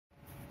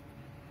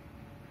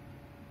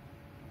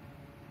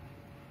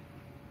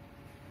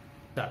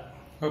Done.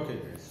 Okay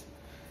guys,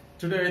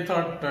 today I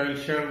thought I'll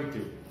share with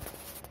you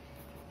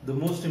the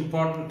most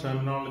important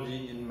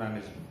terminology in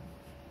management.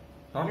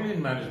 Not only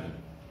in management,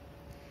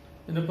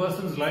 in a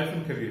person's life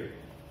and career.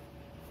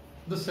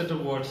 This set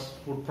of words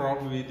would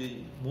probably be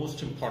the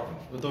most important,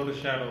 without a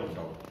shadow of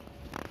doubt.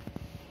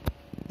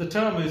 The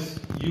term is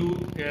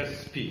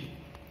USP,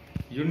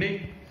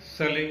 Unique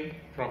Selling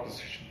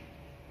Proposition.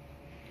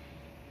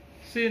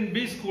 See, in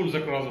B schools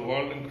across the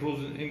world,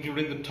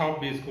 including the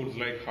top B schools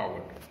like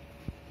Harvard,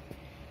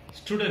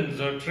 students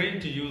are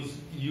trained to use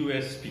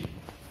USP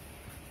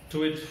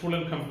to its full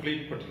and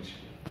complete potential.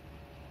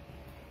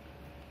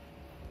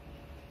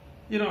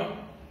 You know,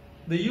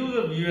 the use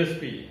of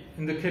USP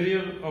in the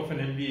career of an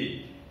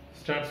MBA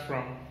starts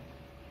from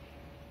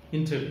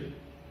interview.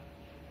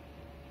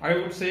 I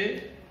would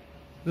say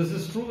this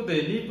is true with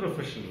any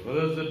professional,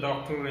 whether it's a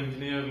doctor,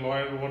 engineer,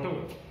 lawyer,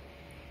 whatever.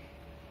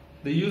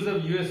 The use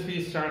of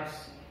USP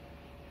starts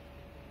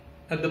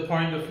at the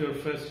point of your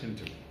first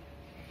interview.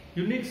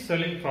 Unique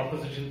selling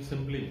proposition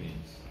simply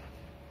means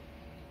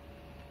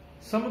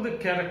some of the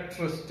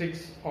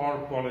characteristics or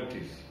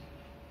qualities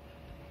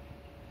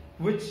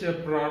which a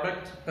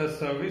product, a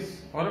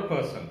service, or a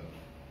person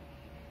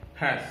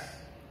has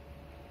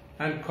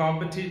and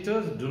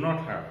competitors do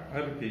not have. I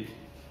repeat,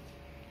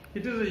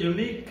 it is a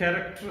unique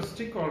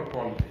characteristic or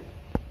quality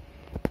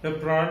a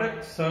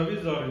product,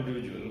 service, or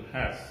individual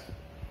has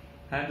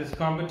and its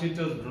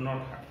competitors do not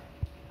have.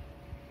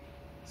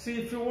 See,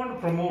 if you want to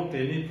promote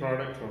any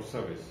product or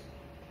service,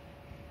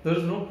 there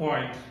is no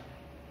point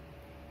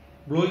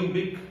blowing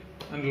big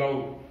and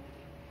loud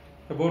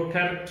about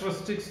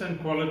characteristics and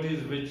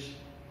qualities which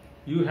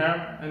you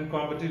have and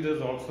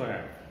competitors also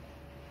have.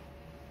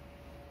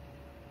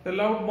 A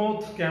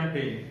loudmouth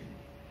campaign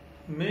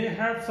may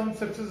have some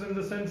success in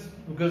the sense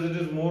because it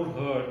is more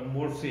heard,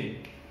 more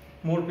seen,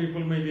 more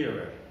people may be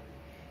aware,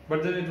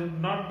 but then it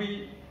would not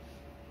be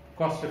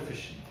cost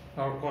efficient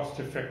or cost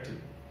effective.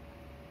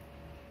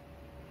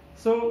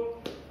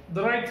 So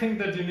the right thing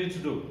that you need to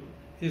do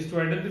is to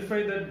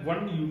identify that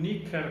one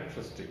unique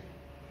characteristic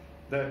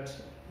that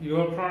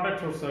your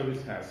product or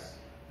service has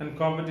and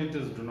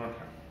competitors do not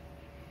have.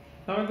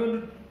 Now I'm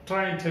going to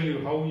try and tell you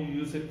how you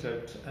use it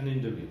at an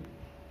interview.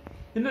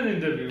 In an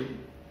interview,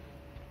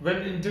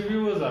 when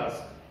interviewers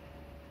ask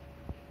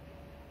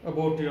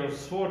about your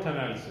SWOT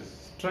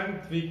analysis,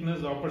 strength,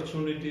 weakness,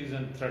 opportunities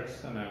and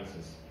threats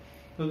analysis.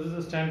 So this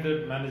is a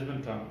standard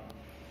management term.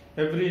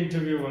 Every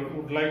interviewer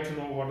would like to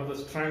know what are the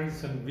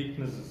strengths and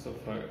weaknesses of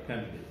a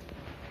candidate.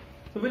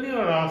 So when you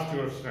are asked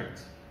your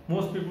strengths,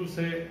 most people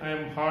say, I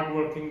am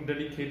hardworking,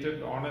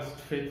 dedicated, honest,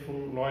 faithful,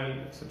 loyal,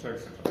 etc.,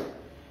 etc.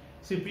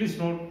 See, please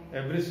note,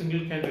 every single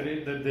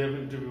candidate that they have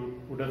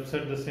interviewed would have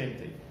said the same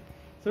thing.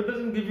 So it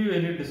doesn't give you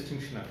any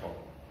distinction at all.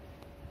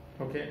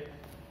 Okay?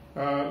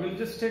 We'll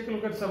just take a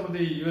look at some of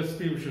the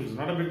USP visuals,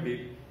 not a big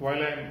deal,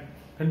 while I'm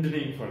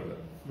continuing further.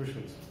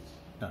 Visuals.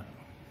 Done.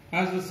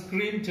 As the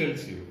screen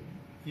tells you,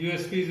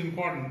 USP is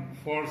important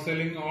for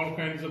selling all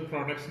kinds of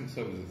products and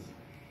services.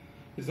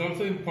 It's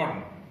also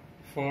important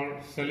for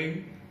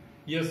selling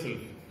yourself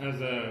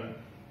as a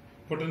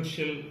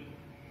potential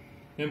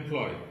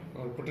employee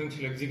or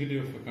potential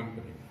executive of a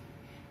company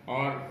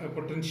or a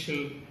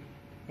potential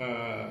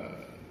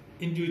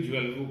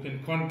individual who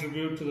can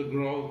contribute to the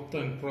growth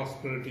and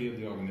prosperity of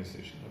the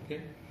organization.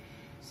 Okay,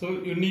 so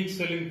unique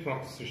selling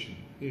proposition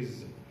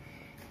is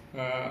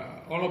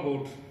all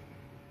about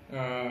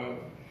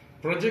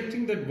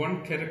projecting that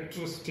one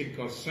characteristic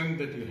or strength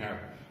that you have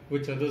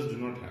which others do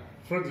not have.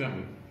 For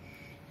example,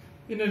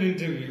 in an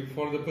interview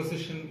for the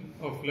position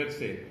of, let's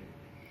say,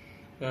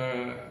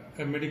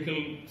 a medical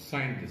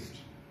scientist,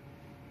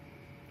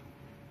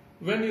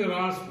 when you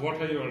are asked what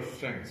are your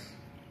strengths,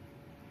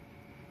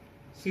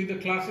 see, the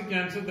classic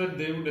answer that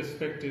they would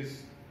expect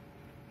is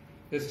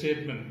a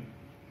statement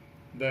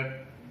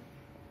that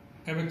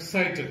I'm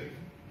excited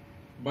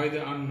by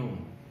the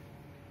unknown.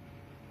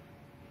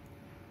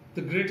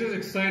 The greatest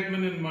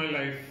excitement in my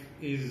life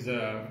is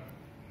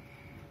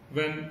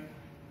when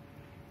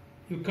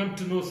you come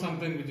to know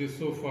something which is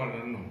so far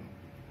unknown.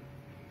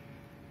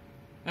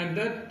 And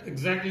that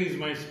exactly is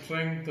my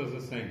strength as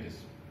a scientist.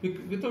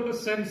 Without a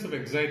sense of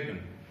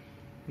excitement,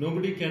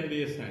 nobody can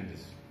be a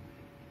scientist.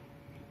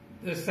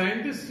 A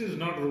scientist is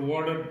not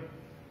rewarded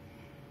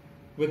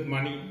with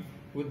money,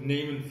 with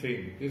name and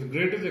fame. His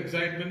greatest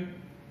excitement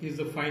is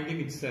the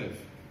finding itself,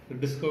 the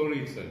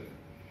discovery itself.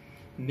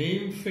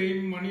 Name,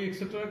 fame, money,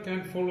 etc.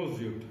 can follow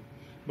suit.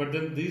 But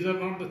then these are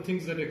not the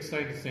things that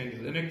excite a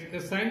scientist.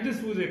 A scientist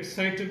who is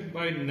excited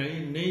by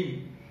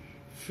name,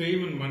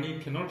 fame and money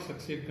cannot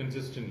succeed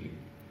consistently.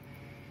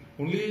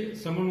 Only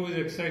someone who is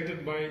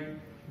excited by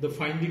the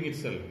finding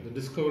itself, the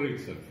discovery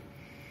itself,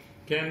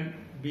 can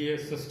be a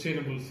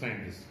sustainable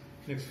scientist.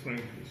 Next frame,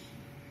 please.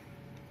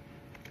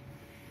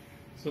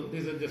 So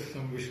these are just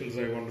some visuals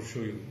I want to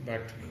show you.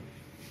 Back to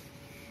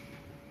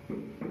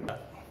you.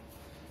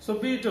 So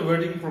be it a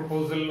wedding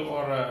proposal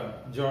or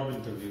a job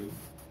interview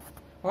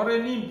or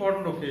any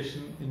important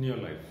occasion in your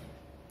life,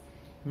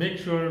 make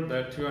sure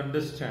that you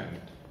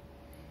understand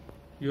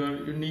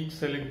your unique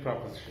selling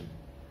proposition.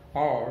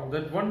 or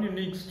that one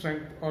unique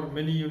strength or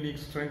many unique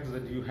strengths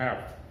that you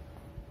have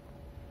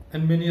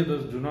and many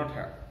others do not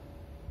have.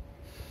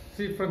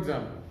 See, for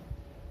example,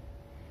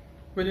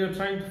 when you're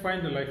trying to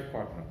find a life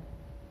partner,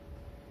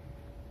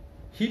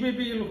 he may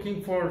be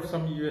looking for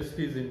some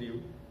USPs in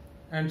you,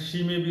 and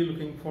she may be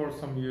looking for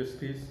some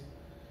USPs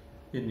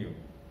in you.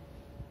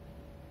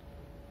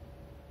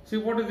 See,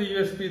 what is the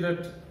USP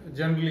that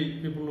generally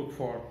people look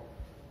for?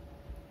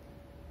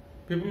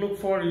 People look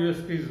for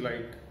USPs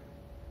like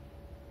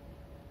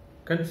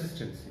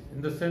consistency,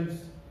 in the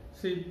sense,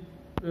 see,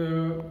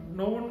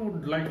 no one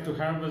would like to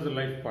have as a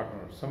life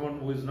partner someone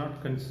who is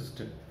not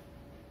consistent.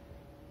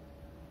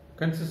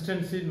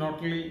 Consistency not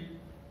only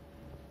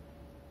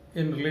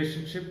in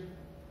relationship,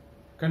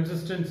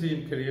 consistency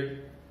in career,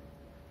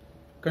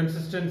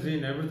 consistency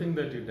in everything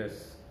that he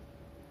does,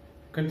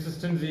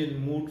 consistency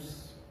in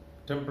moods,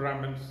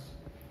 temperaments.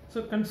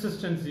 So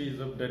consistency is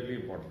of deadly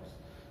importance.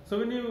 So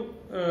when you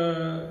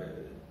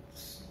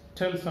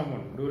tell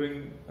someone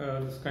during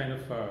this kind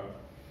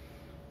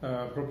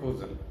of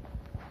proposal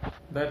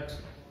that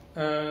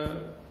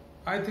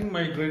I think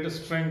my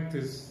greatest strength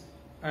is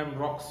I am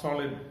rock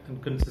solid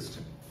and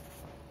consistent.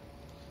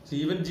 See,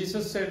 even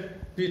Jesus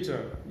said,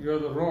 Peter, you are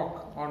the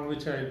rock on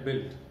which I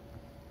built.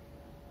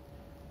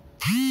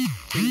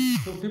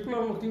 So people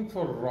are looking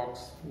for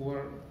rocks who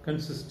are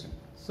consistent.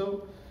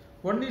 So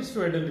one needs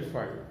to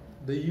identify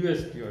the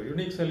USP or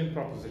unique selling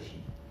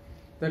proposition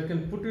that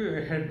can put you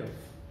ahead of,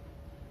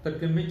 that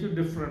can make you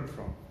different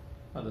from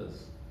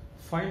others.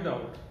 Find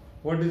out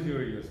what is your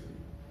USP.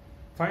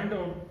 Find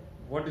out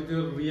what is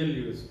your real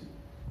USP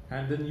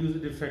and then use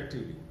it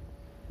effectively.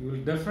 You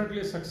will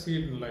definitely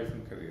succeed in life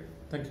and career.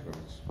 Thank you very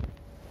much.